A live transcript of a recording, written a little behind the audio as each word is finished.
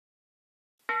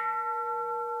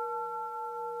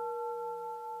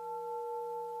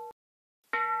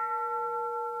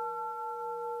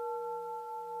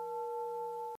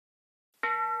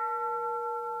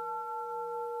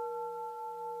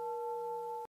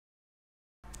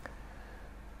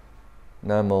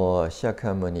Namo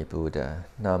Shakyamuni Buddha.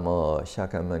 Namo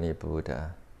Shakyamuni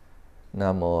Buddha.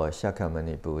 Namo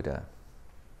Shakyamuni Buddha.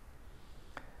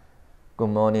 Good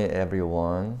morning,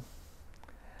 everyone.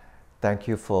 Thank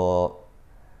you for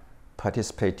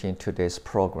participating in today's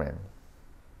program.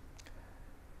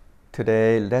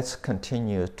 Today, let's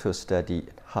continue to study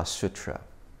Sutra.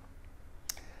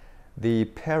 The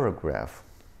paragraph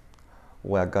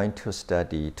we are going to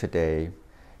study today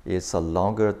is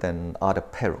longer than other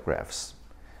paragraphs.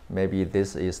 Maybe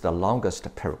this is the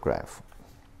longest paragraph.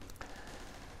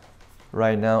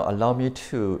 Right now, allow me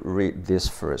to read this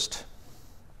first.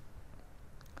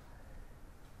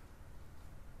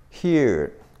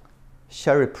 Here,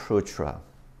 Shariputra,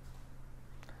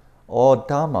 all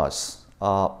dhammas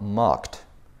are marked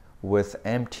with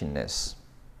emptiness.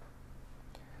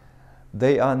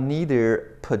 They are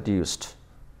neither produced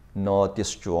nor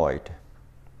destroyed,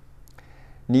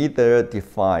 neither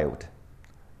defiled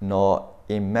nor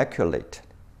immaculate,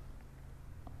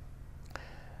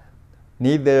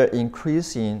 neither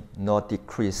increasing nor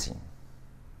decreasing.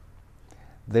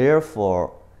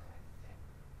 Therefore,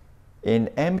 in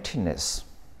emptiness,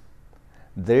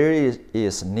 there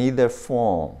is neither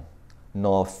form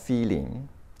nor feeling,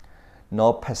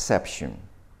 nor perception,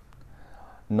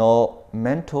 nor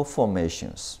mental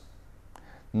formations,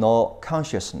 nor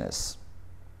consciousness,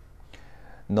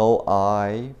 no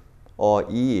eye or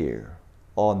ear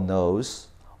or nose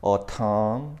or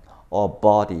tongue or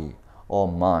body or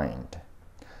mind,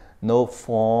 no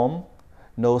form,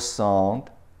 no sound,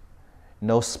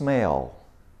 no smell,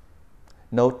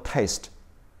 no taste,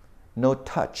 no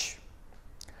touch,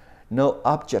 no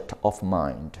object of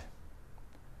mind,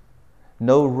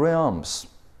 no realms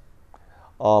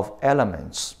of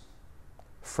elements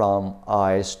from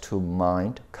eyes to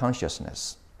mind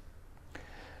consciousness,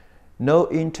 no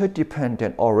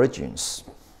interdependent origins,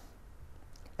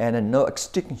 and no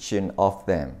extinction of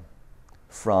them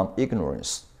from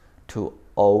ignorance to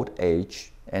old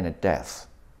age and death,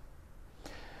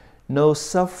 no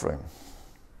suffering,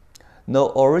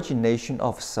 no origination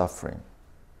of suffering,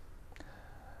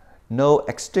 no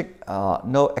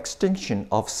extinction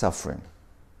of suffering,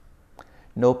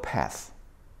 no path,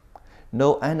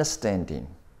 no understanding,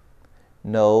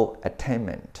 no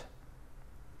attainment.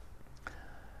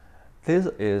 This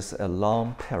is a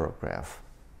long paragraph,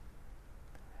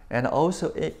 and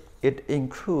also it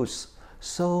includes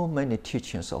so many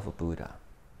teachings of Buddha.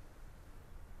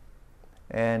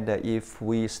 And if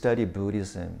we study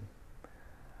Buddhism,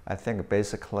 I think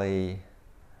basically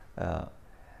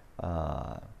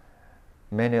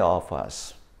many of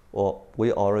us, or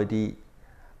we already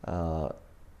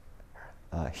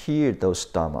hear those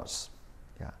dhammas.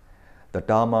 Yeah. The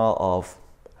dhamma of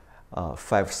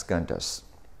 5 skandhas,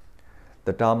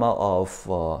 the dhamma of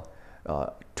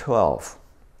 12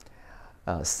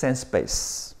 sense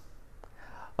base,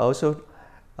 also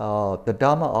the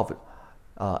dhamma of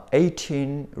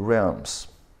 18 realms,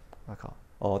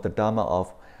 or the dhamma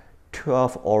of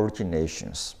 12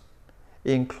 originations,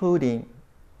 including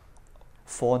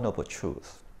Four Noble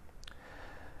Truths.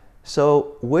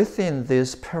 So within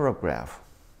this paragraph,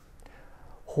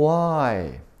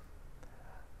 why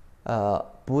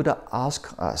Buddha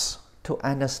asks us to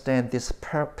understand this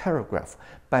paragraph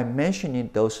by mentioning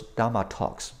those Dhamma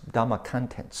talks, Dhamma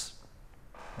contents.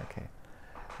 Okay,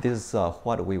 this is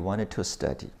what we wanted to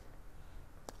study.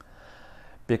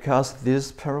 Because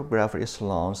this paragraph is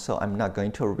long, so I'm not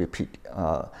going to repeat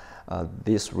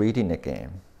this reading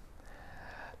again.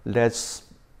 Let's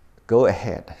go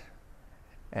ahead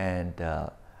and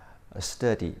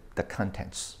study the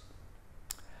contents.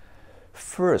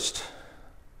 First,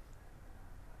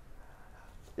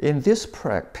 in this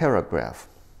paragraph,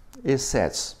 it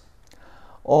says,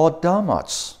 all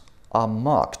dhammas are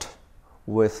marked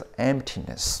with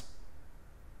emptiness.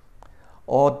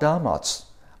 All dhammas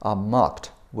are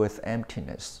marked with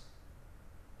emptiness.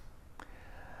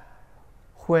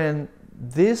 When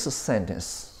this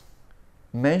sentence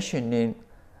mentioning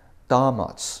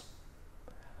dhammas,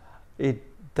 it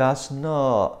does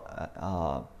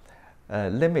not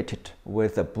limit it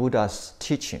with the Buddha's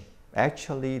teaching.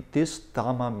 Actually, this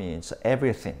dhamma means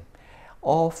everything,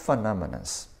 all phenomena,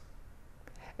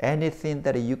 anything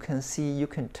that you can see, you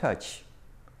can touch,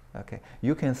 okay,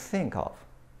 you can think of.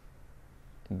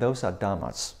 Those are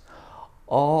dhammas.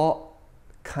 All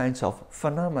kinds of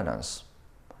phenomena,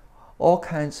 all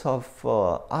kinds of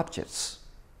objects,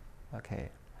 okay,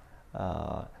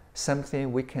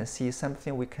 something we can see,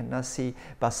 something we cannot see,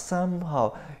 but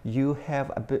somehow you have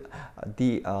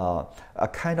a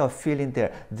kind of feeling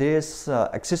there. There's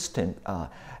existing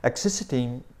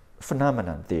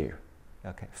phenomenon there,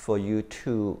 okay, for you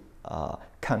to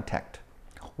contact,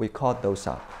 We call those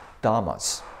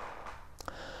dharmas.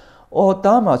 All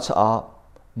dharmas are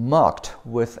marked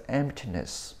with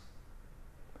emptiness.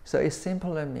 So it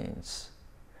simply means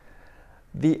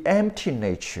the empty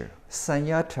nature,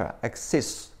 sunyata,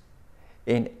 exists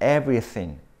in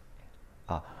everything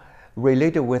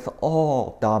related with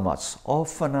all dharmas, all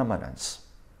phenomena.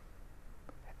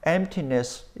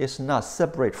 Emptiness is not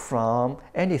separate from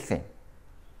anything.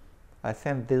 I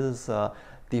think this is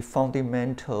the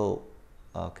fundamental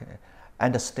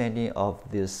understanding of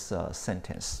this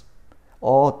sentence.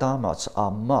 All dharmas are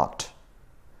marked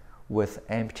with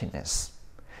emptiness.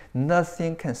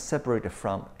 Nothing can separate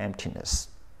from emptiness.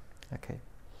 Okay.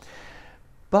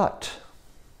 But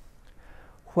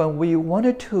when we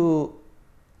wanted to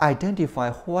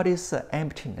identify what is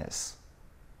emptiness,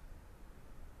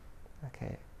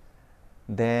 okay,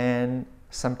 then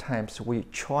sometimes we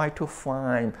try to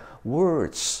find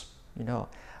words,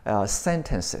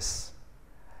 sentences,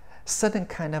 certain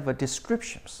kind of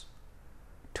descriptions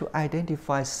to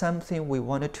identify something we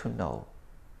wanted to know.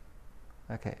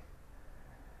 Okay.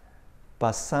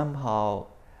 But somehow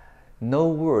no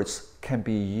words can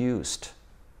be used.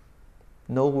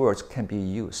 No words can be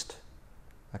used.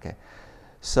 Okay.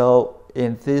 So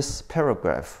in this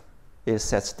paragraph, it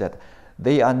says that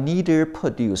they are neither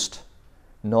produced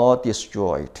nor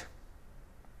destroyed,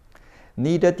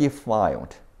 neither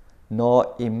defiled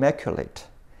nor immaculate,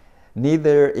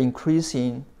 neither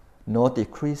increasing nor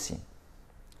decreasing.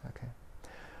 Okay.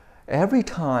 Every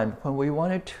time when we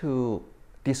wanted to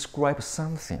describe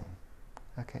something,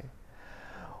 okay,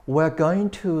 we're going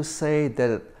to say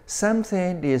that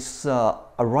something is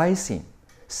arising,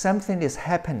 something is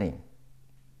happening,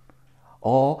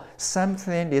 or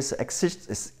something is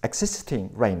existing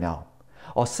right now,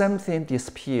 or something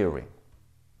disappearing.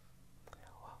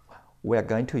 We're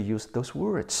going to use those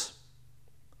words.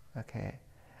 Okay,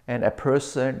 and a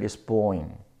person is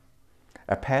born,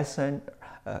 a person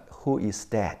who is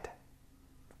dead.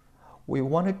 We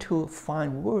wanted to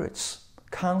find words,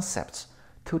 concepts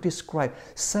to describe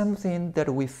something that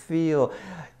we feel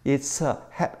it's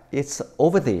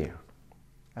over there.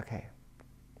 Okay,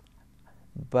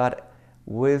 but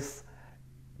with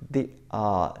the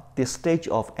stage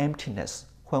of emptiness,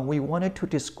 when we wanted to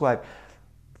describe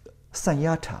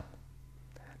sunyata,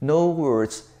 no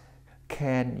words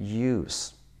can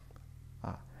use,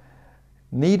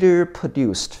 neither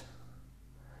produced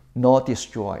nor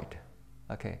destroyed.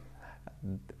 Okay,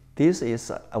 this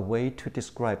is a way to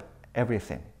describe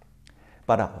everything,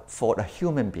 but for a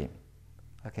human being.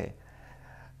 Okay,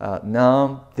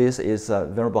 now this is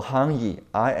Venerable Han Yi.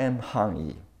 I am Han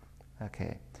Yi.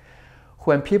 Okay,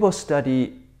 when people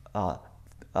study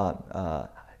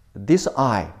this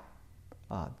I,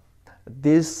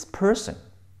 this person,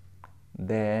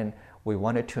 then we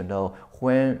wanted to know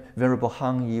when Venerable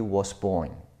Han Yi was born.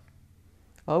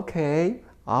 Okay,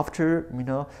 after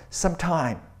some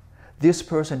time, this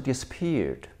person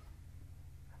disappeared.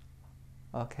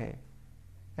 Okay,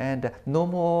 and no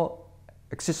more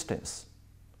existence.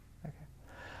 Okay.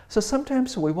 So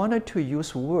sometimes we wanted to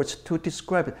use words to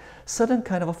describe certain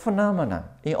kind of a phenomenon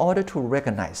in order to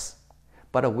recognize,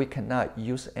 but we cannot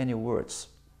use any words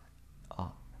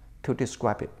to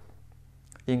describe it,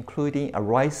 including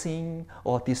arising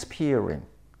or disappearing.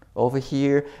 Over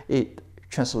here, it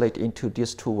translates into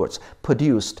these two words: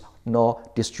 produced nor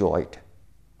destroyed.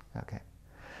 Okay,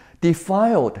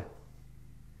 defiled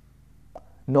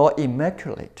nor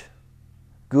immaculate,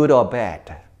 good or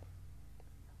bad.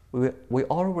 We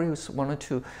always wanted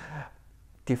to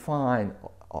define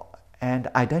and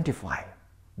identify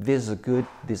this is good,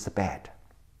 this is bad.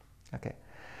 Okay,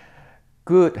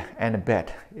 good and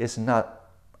bad is not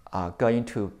going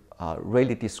to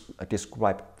really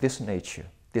describe this nature,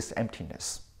 this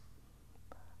emptiness,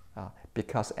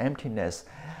 because emptiness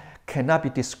cannot be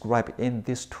described in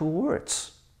these two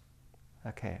words.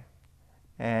 Okay,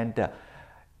 and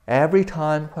every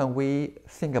time when we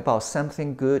think about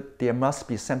something good, there must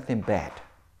be something bad.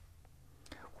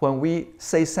 When we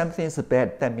say something is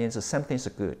bad, that means something is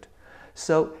good.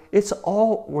 So it's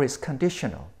always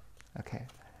conditional. Okay,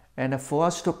 and for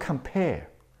us to compare,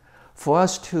 for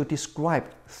us to describe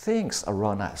things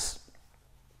around us.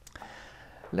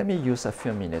 Let me use a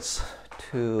few minutes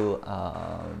to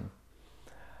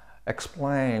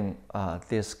explain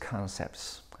these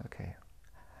concepts. Okay,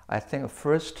 I think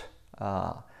first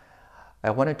I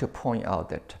wanted to point out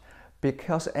that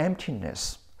because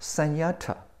emptiness,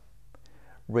 sunyata,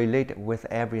 related with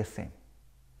everything,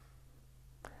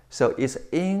 so it's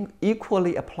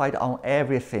equally applied on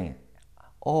everything,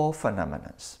 all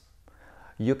phenomena.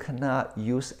 You cannot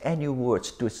use any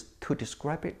words to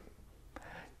describe it.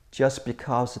 just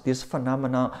because this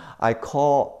phenomenon, I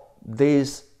call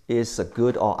this is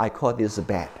good or I call this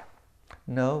bad.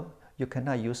 No, you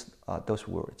cannot use those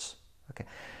words. Okay.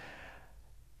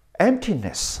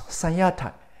 Emptiness,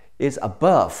 sanyata, is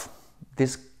above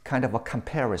this kind of a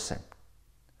comparison.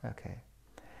 Okay.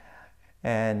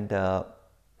 And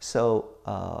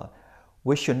so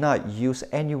we should not use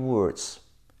any words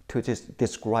to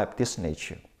describe this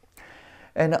nature.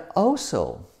 And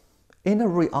also, in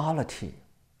reality,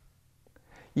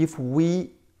 if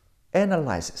we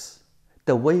analyze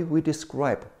the way we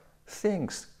describe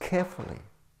things carefully,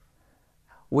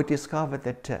 we discover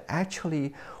that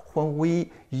actually when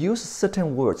we use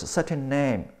certain words, certain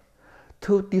name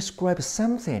to describe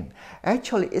something,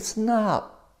 actually it's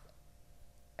not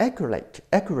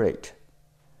accurate.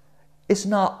 It's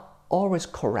not always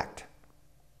correct.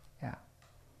 Yeah.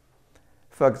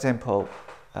 For example,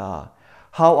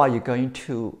 how are you going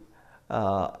to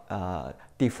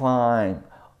define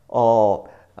or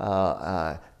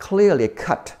clearly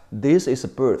cut this is a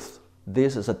birth,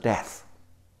 this is a death?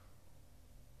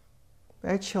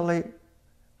 Actually,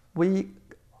 we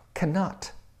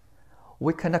cannot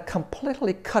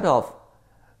completely cut off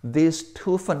these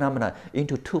two phenomena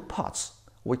into two parts.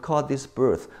 We call this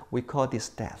birth, we call this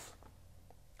death.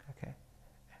 Okay.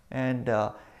 And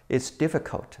it's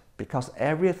difficult because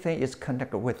everything is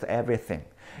connected with everything.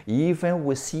 Even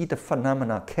we see the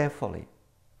phenomena carefully,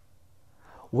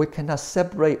 we cannot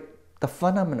separate the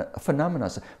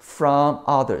phenomena from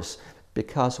others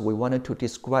because we wanted to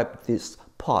describe this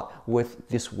part with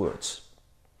these words.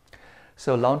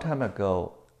 So a long time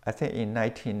ago, I think in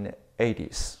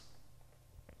 1980s,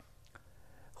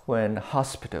 when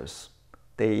hospitals,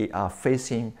 they are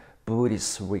facing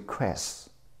Buddhist requests,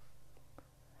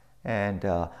 and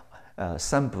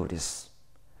some Buddhists,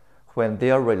 when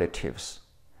their relatives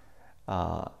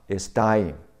is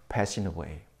dying, passing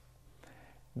away,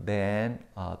 then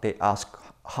they ask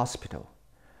hospital,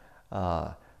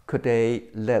 could they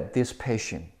let this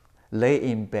patient lay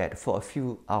in bed for a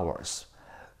few hours,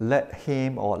 let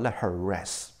him or let her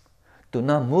rest, do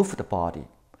not move the body,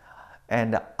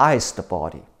 and ice the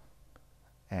body,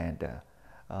 and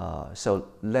so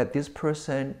let this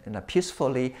person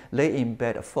peacefully lay in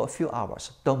bed for a few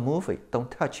hours. Don't move it,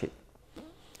 don't touch it.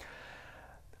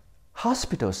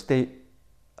 Hospitals, they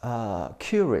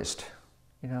curious,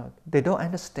 they don't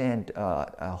understand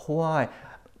why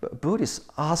Buddhists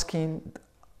asking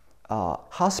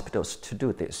hospitals to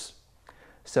do this.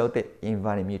 So they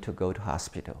invited me to go to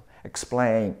hospital,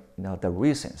 explain the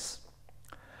reasons.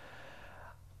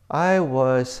 I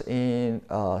was in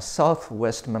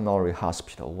Southwest Memorial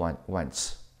Hospital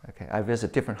once. Okay, I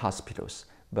visited different hospitals,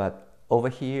 but over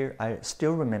here I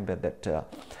still remember that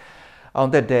on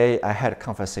that day I had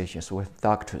conversations with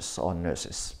doctors or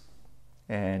nurses,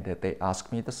 and they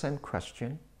asked me the same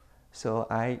question. So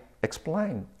I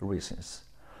explained the reasons.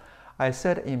 I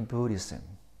said in Buddhism,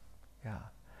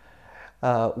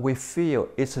 we feel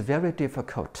it's very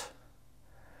difficult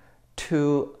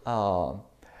to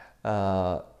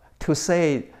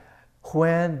say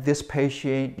when this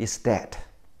patient is dead.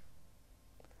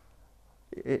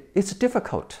 It's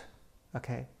difficult,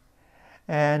 okay?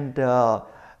 And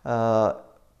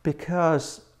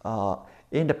because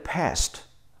in the past,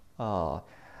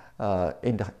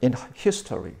 in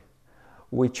history,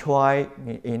 we try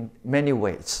in many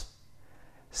ways.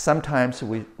 Sometimes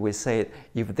we say,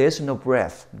 if there's no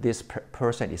breath, this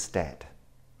person is dead.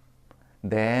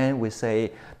 Then we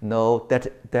say, no,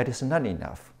 that is not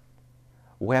enough.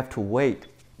 We have to wait.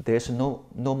 There's no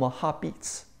more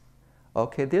heartbeats.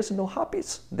 Okay, there's no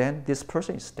heartbeats, then this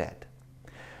person is dead.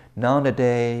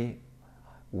 Nowadays,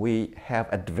 we have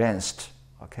advanced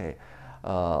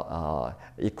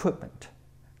equipment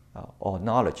or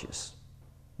knowledges.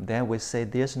 Then we say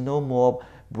there's no more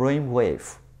brain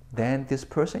wave, then this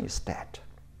person is dead.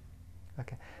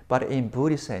 Okay, but in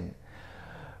Buddhism,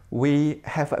 we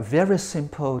have a very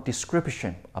simple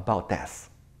description about death.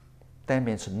 That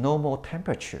means no more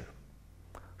temperature.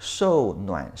 受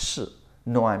暖是,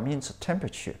 暖 means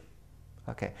temperature.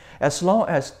 Okay, as long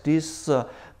as this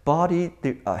body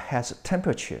has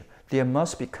temperature, there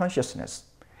must be consciousness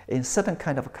in certain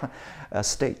kind of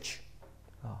stage.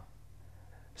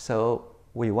 So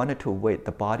we wanted to wait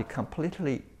the body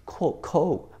completely cool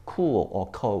or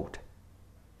cold.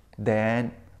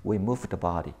 Then we move the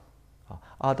body.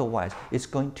 Otherwise, it's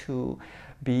going to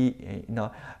be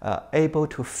able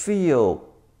to feel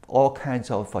all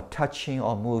kinds of touching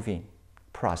or moving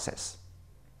process.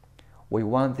 We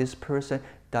want this person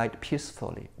died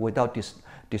peacefully without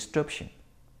disruption.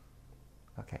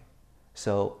 Okay,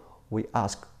 so we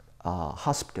ask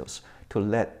hospitals to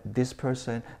let this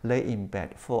person lay in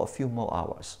bed for a few more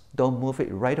hours. Don't move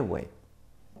it right away.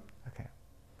 Okay.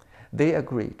 They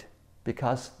agreed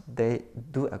because they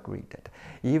do agree that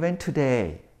even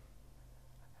today,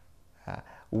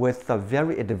 with the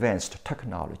very advanced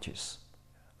technologies,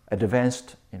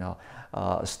 advanced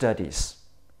studies,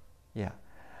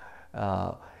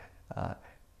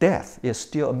 death is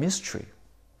still a mystery.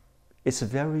 It's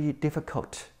very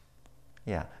difficult,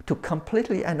 to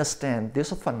completely understand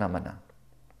this phenomenon.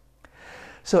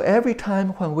 So every time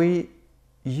when we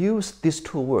use these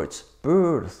two words,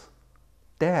 birth,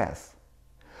 death,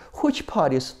 which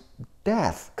part is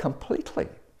death completely?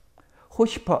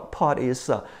 Which part is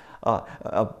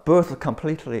birth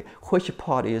completely? Which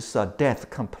part is death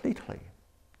completely?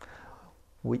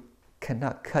 We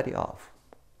cannot cut it off.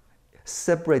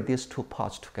 Separate these two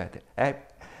parts together.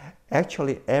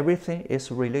 Actually, everything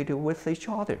is related with each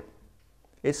other.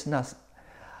 It's not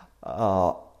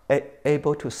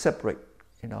able to separate,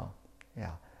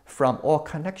 from all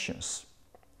connections.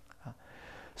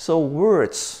 So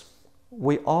words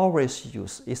we always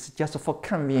use is just for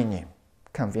convenient.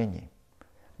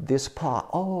 This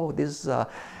part, this a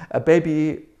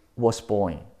baby was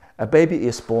born. A baby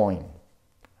is born.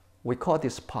 We call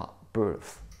this part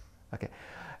birth. Okay,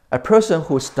 a person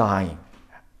who's dying,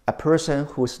 a person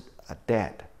who's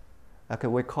dead. Okay,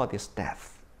 we call this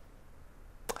death.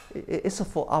 It's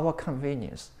for our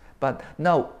convenience, but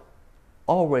now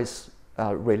always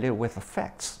related with the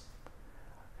facts.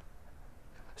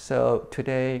 So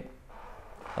today,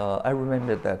 I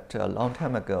remember that a long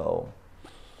time ago,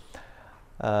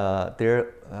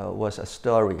 there was a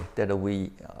story that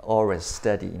we always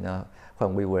study,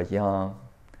 when we were young.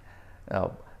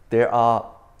 There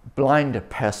are blind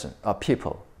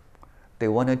people. They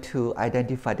wanted to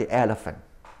identify the elephant.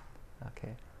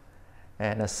 Okay,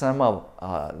 and some of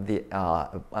the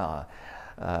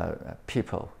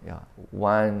people,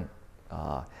 one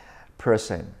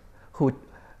person who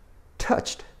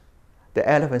touched the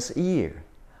elephant's ear.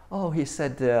 He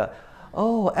said,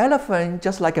 elephant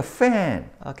just like a fan,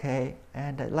 okay,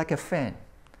 and like a fan.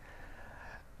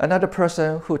 Another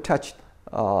person who touched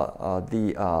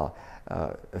the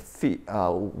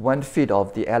one feet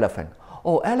of the elephant.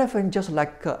 Elephant just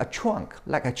like a trunk,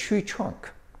 like a tree trunk.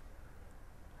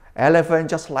 Elephant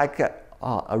just like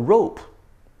a rope,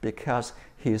 because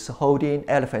he's holding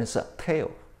elephant's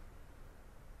tail.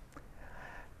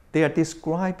 They are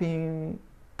describing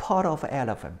part of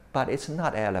elephant, but it's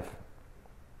not elephant.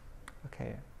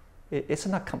 Okay, it's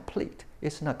not complete.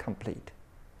 It's not complete.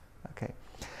 Okay.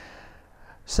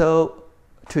 So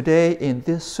today in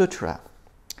this sutra,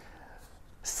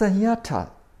 Sunyata,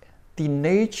 the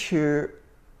nature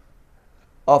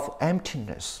of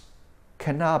emptiness,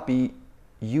 cannot be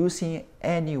using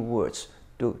any words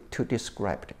to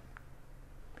describe it.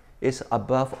 It's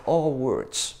above all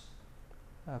words.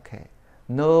 Okay,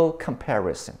 no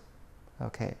comparison.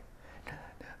 Okay,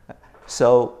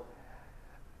 so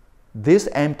this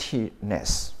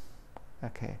emptiness,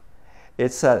 okay,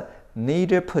 it's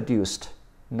neither produced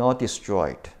nor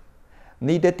destroyed,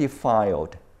 neither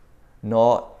defiled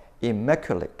nor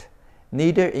immaculate,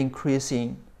 neither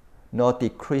increasing nor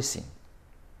decreasing.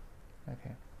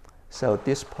 Okay, so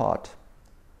this part,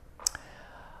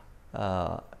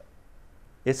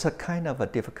 it's a kind of a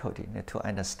difficulty to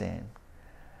understand.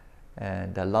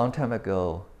 And a long time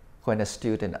ago, when a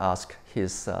student asked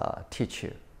his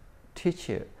teacher,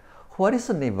 what is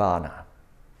nirvana?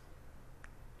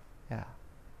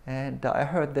 And I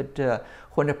heard that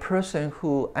when a person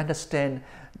who understands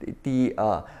the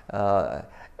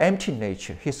empty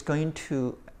nature, he's going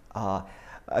to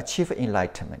achieve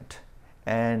enlightenment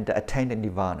and attain the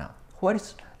nirvana. What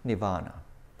is nirvana?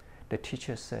 The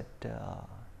teacher said,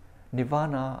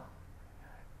 nirvana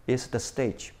is the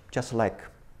stage, just like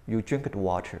you drink the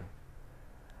water.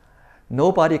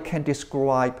 Nobody can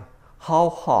describe how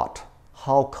hot,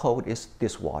 how cold is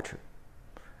this water,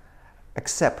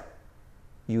 except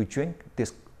you drink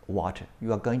this water.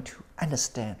 You are going to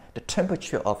understand the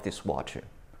temperature of this water.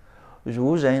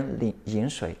 如人饮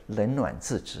水，冷暖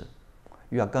自知.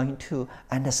 You are going to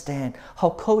understand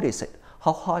how cold is it,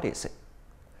 how hot is it.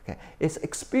 Okay, it's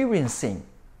experiencing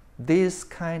this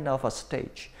kind of a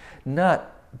stage,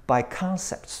 not by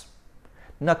concepts,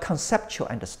 not conceptual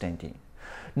understanding.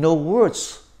 No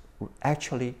words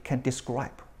actually can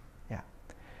describe.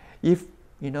 If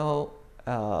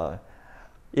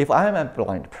if I'm a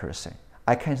blind person,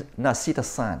 I cannot see the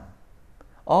sun.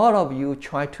 All of you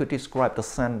try to describe the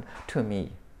sun to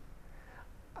me.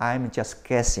 I'm just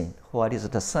guessing what is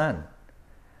the sun.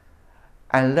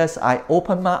 Unless I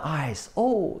open my eyes,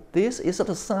 this is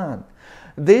the sun,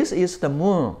 this is the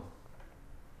moon.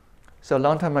 So a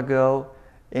long time ago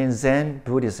in Zen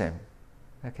Buddhism,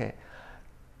 okay,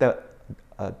 the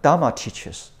Dharma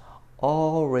teachers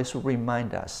always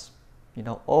remind us,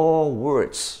 all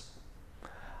words,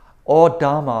 all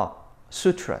Dharma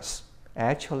sutras,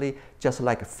 actually just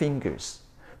like fingers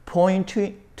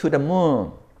pointing to the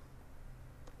moon.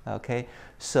 Okay,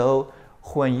 so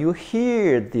when you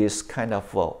hear these kind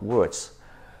of words,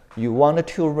 you wanted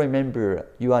to remember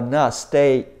you are not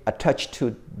stay attached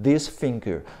to this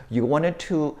finger. You wanted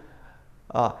to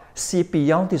see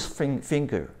beyond this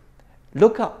finger.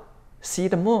 Look up, see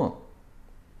the moon,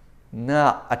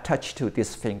 not attached to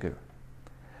this finger.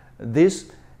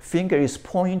 This finger is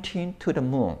pointing to the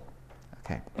moon.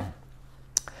 Okay.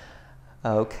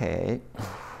 Okay.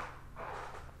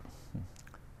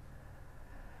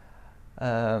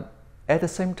 At the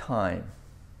same time,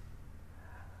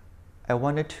 I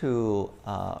wanted to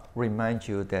remind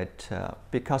you that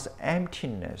because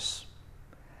emptiness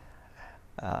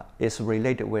is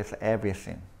related with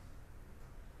everything,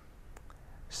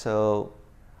 so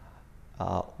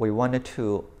we wanted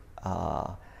to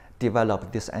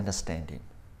develop this understanding.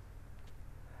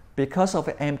 Because of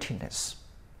emptiness,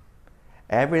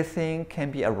 everything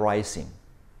can be arising.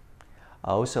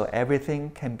 Also, everything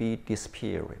can be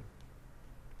disappearing.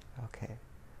 Okay,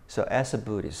 so as a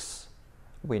Buddhist,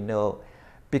 we know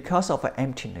because of an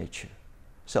empty nature,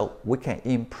 so we can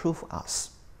improve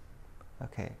us.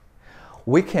 Okay,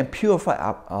 we can purify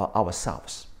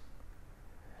ourselves.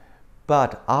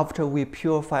 But after we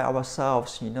purify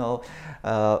ourselves,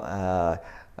 better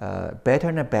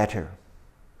and better,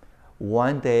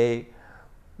 one day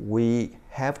we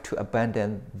have to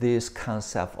abandon this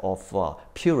concept of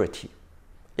purity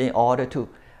in order to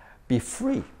be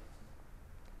free.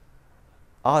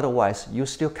 Otherwise, you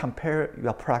still compare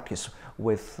your practice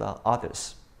with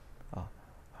others.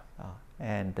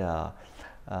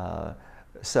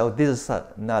 So this is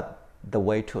not the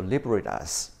way to liberate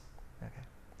us. Okay.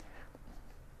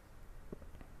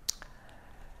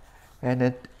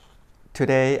 And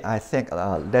today, I think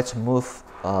let's move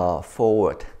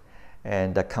forward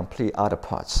and complete other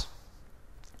parts.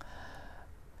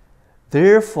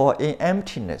 Therefore, in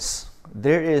emptiness,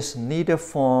 there is neither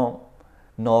form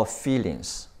nor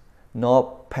feelings,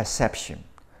 nor perception,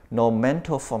 nor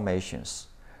mental formations,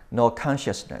 nor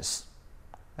consciousness.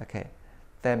 Okay,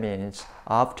 that means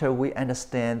after we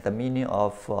understand the meaning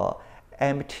of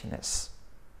emptiness,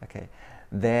 okay,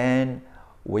 then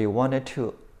we wanted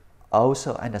to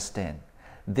also understand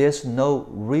there's no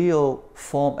real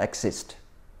form exist.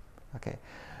 Okay,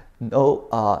 no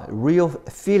real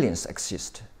feelings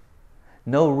exist,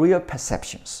 no real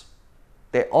perceptions.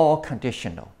 They're all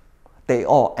conditional. They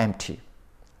are empty.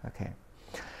 Okay.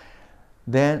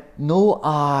 Then no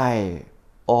eye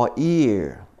or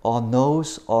ear or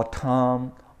nose or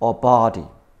tongue or body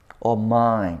or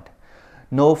mind,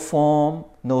 no form,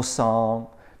 no sound,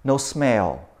 no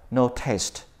smell, no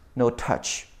taste, no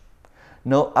touch,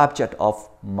 no object of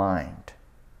mind.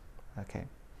 Okay.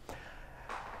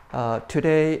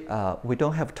 Today we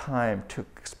don't have time to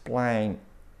explain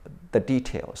the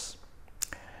details,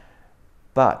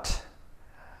 but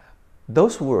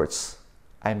those words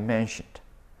I mentioned,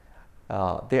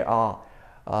 there are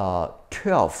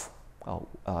 12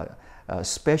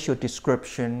 special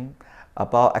description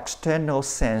about external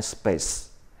sense space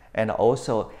and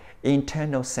also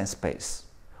internal sense space.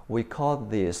 We call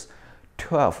this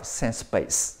 12 sense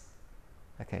space.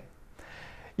 Okay.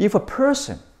 If a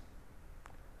person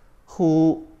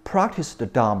who practiced the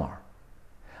Dharma,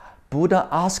 Buddha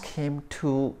asked him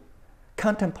to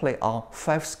contemplate on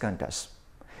 5 skandhas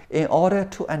in order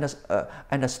to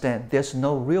understand there's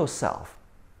no real self.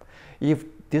 If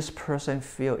this person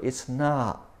feels it's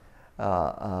not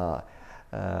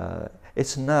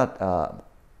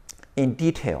in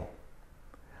detail,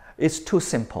 it's too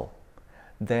simple,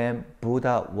 then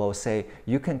Buddha will say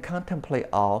you can contemplate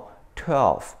all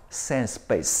 12 sense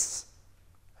bases.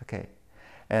 Okay,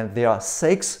 and there are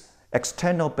 6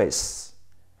 external bases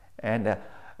and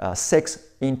 6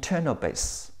 internal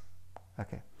bases.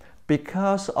 Okay.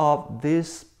 Because of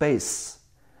this base,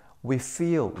 we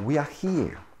feel we are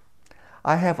here.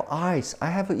 I have eyes, I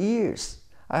have ears,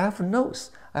 I have a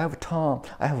nose, I have a tongue,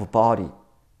 I have a body,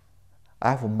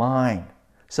 I have a mind.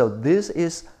 So this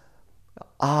is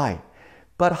I.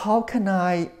 But how can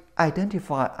I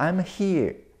identify I'm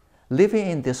here, living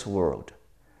in this world?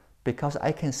 Because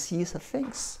I can see the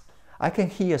things, I can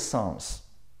hear sounds,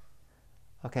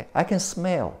 okay? I can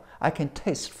smell, I can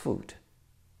taste food,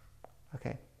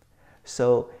 okay?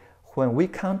 So when we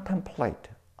contemplate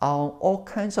on all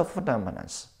kinds of phenomena,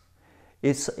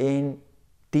 it's in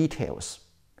details.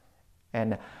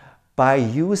 And by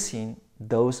using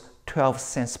those 12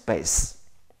 sense base.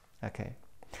 Okay.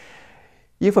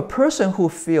 If a person who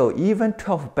feels even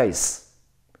 12 base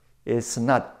is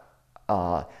not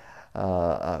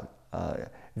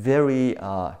very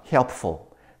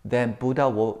helpful, then Buddha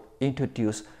will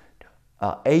introduce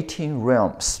 18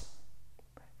 realms,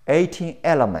 18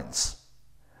 elements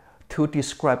to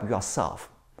describe yourself,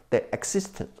 the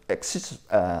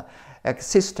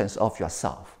existence of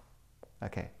yourself.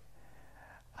 Okay.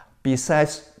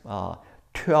 Besides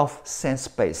 12 sense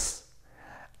base,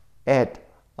 add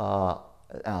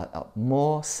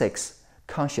more 6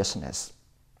 consciousness.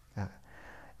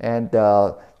 And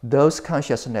those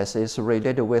consciousness is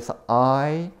related with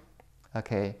eye,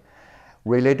 okay,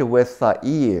 related with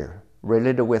ear,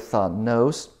 related with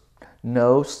nose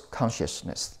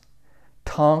consciousness,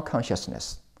 tongue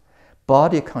consciousness,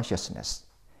 body consciousness,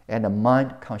 and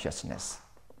mind consciousness.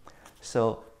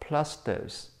 So plus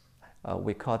those,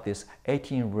 we call this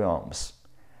 18 realms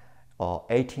or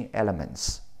 18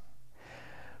 elements.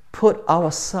 Put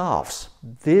ourselves,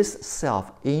 this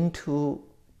self, into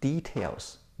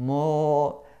details,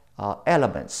 more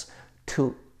elements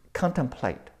to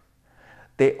contemplate.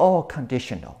 They all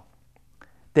conditional.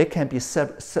 They can be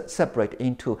separated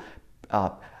into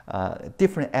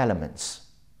different elements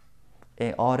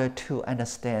in order to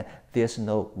understand there's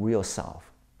no real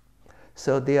self.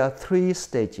 So there are 3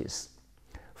 stages.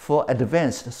 For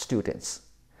advanced students,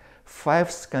 5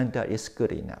 skandha is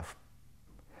good enough.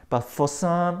 But for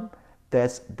some,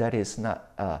 that is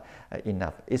not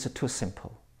enough. It's too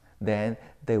simple. Then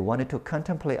they wanted to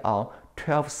contemplate our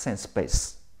 12 sense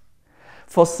base.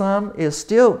 For some, it's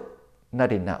still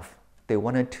not enough. They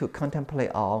wanted to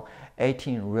contemplate our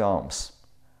 18 realms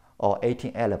or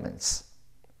 18 elements.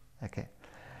 Okay.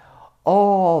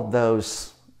 All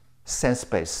those sense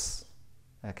base,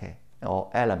 okay, or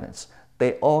elements,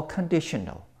 they all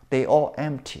conditional. They all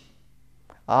empty.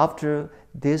 After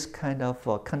this kind of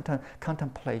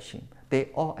contemplation,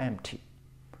 they all empty.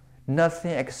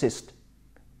 Nothing exists,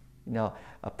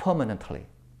 permanently.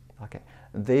 Okay,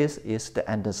 this is the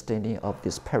understanding of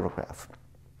this paragraph.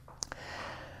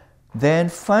 Then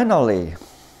finally,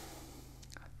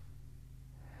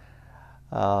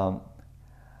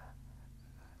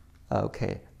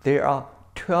 okay, there are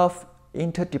 12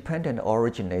 interdependent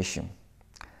origination.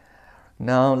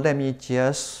 Now let me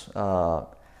just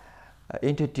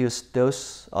introduce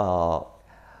those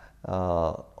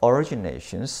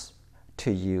originations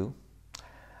to you.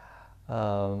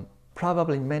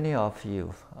 Probably many of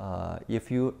you,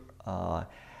 if you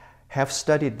have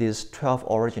studied these 12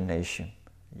 origination,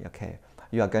 okay,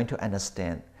 you are going to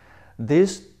understand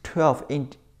these 12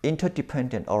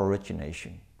 interdependent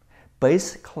origination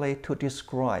basically to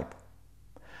describe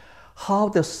how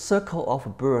the circle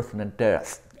of birth and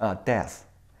death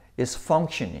is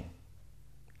functioning.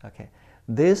 Okay,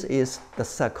 this is the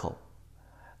circle.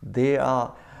 There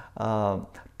are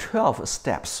 12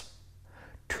 steps,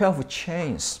 12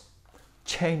 chains,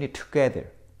 chained together,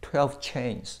 12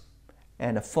 chains,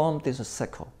 and form this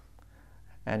circle.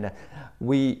 And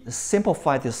we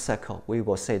simplify this circle. We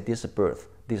will say this is birth,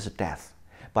 this is death.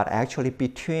 But actually,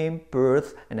 between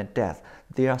birth and death,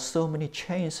 there are so many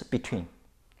chains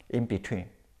in between.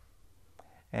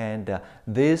 And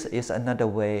this is another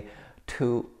way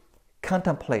to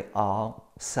contemplate our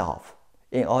self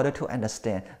in order to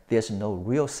understand there's no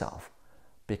real self,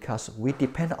 because we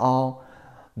depend on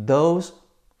those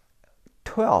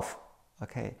 12,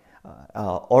 okay,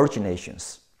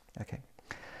 originations. Okay.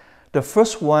 The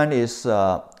first one is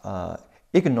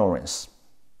ignorance,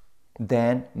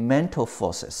 then mental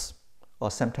forces,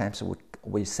 or sometimes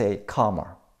we say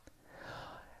karma,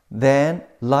 then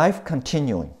life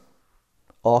continuing,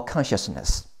 or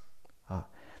consciousness,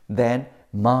 then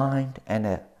mind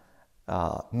and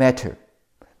matter.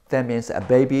 That means a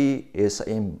baby is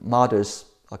in mother's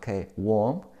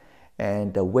womb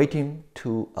and waiting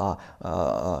to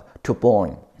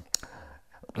born.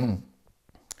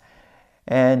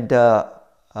 And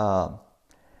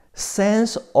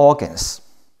sense organs.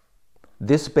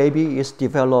 This baby is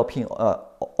developing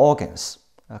organs.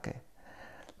 Okay.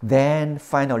 Then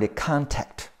finally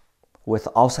contact with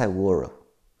outside world.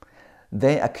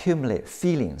 Then accumulate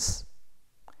feelings.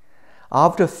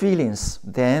 After feelings,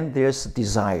 then there's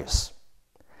desires.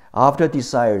 After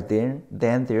desire,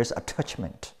 then there's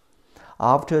attachment.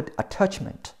 After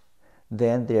attachment,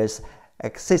 then there's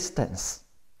existence.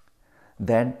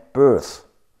 Then birth.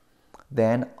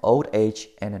 Then old age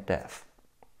and death.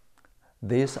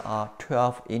 These are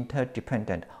 12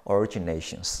 interdependent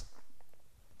originations.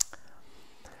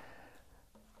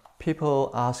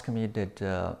 People ask me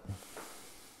that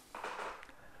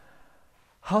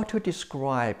how to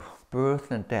describe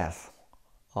birth and death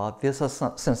this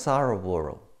samsara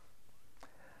world,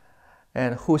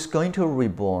 and who's going to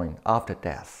reborn after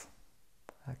death?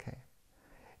 Okay,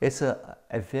 it's a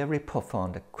very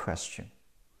profound question,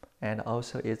 and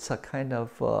also it's a kind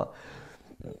of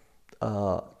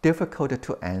difficult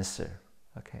to answer.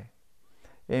 Okay,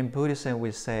 in Buddhism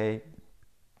we say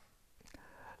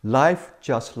life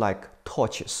just like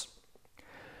torches.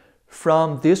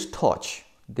 From this torch,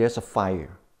 there's a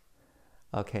fire.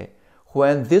 Okay,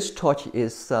 when this torch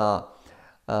is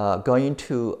going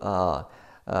to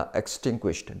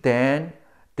extinguished, then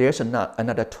there's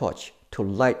another torch to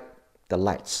light the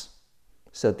lights.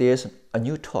 So there's a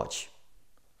new torch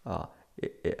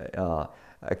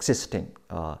existing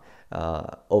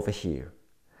over here.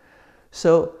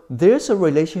 So there's a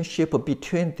relationship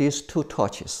between these two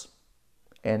torches,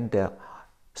 and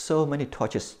so many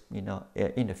torches,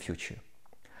 in the future.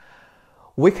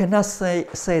 We cannot say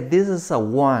this is a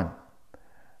one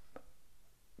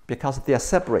because they are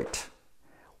separate.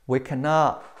 We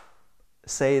cannot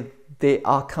say they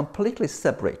are completely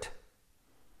separate.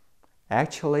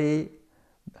 Actually,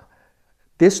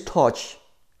 this torch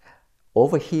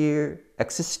over here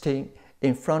existing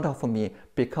in front of me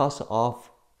because of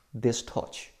this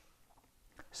torch.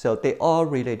 So they all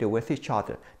related with each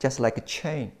other, just like a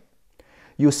chain.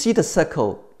 You see the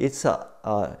circle, it's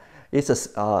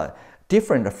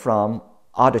different from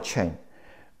other chain,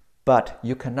 but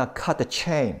you cannot cut the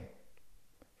chain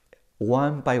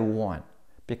one by one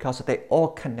because they all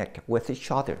connect with each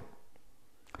other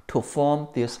to form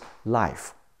this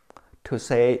life, to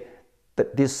say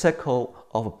that this circle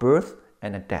of birth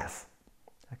and death.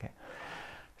 Okay.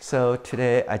 So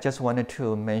today I just wanted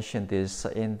to mention this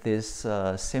in these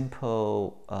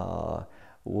simple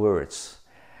words.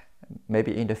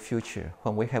 Maybe in the future,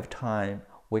 when we have time,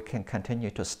 we can continue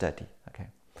to study. Okay.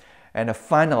 And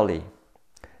finally,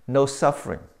 no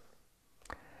suffering,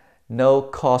 no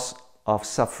cause of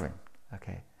suffering.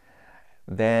 Okay.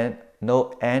 Then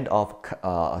no end of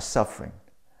suffering,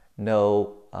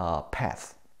 no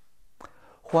path.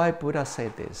 Why Buddha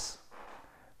said this?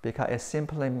 Because it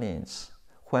simply means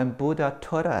when Buddha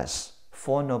taught us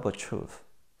Four Noble Truths,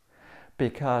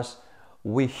 because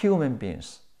we human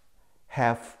beings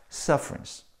have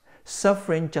sufferings.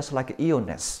 Suffering just like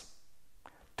illness.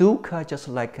 Dukkha just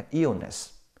like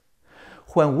illness.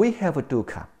 When we have a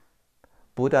dukkha,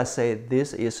 Buddha said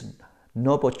this is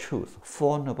noble truth,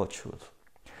 Four Noble Truths.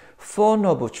 Four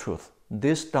Noble Truths,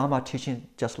 this Dharma teaching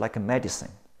just like a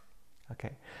medicine.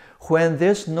 Okay. When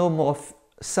there's no more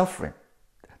suffering,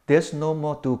 there's no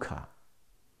more dukkha.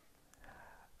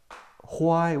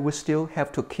 Why we still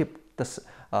have to keep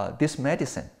this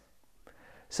medicine?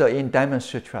 So in Diamond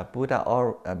Sutra, Buddha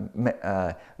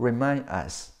remind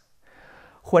us,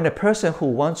 when a person who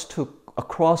wants to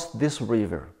cross this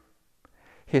river,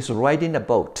 he's riding a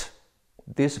boat.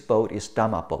 This boat is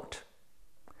Dhamma boat.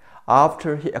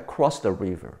 After he across the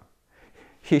river,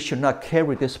 he should not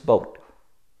carry this boat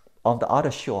on the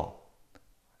other shore.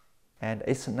 And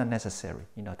it's not necessary,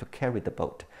 to carry the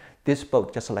boat. This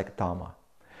boat just like Dhamma.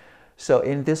 So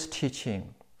in this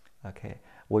teaching, okay,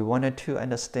 we wanted to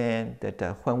understand that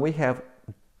when we have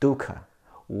dukkha,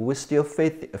 we're still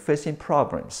facing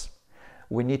problems.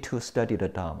 We need to study the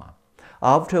Dhamma.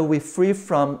 After we free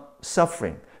from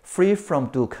suffering, free from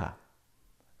dukkha,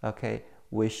 okay,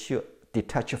 we should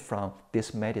detach from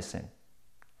this medicine.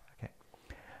 Okay,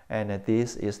 and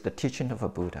this is the teaching of a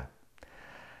Buddha.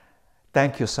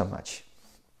 Thank you so much.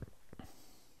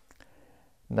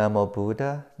 Namo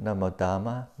Buddha, Namo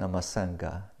Dhamma, Namo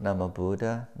Sangha. Namo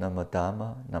Buddha, Namo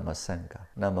Dhamma, Namo Sangha.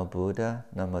 Namo Buddha,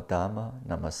 Namo Dhamma,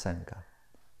 Namo Sangha.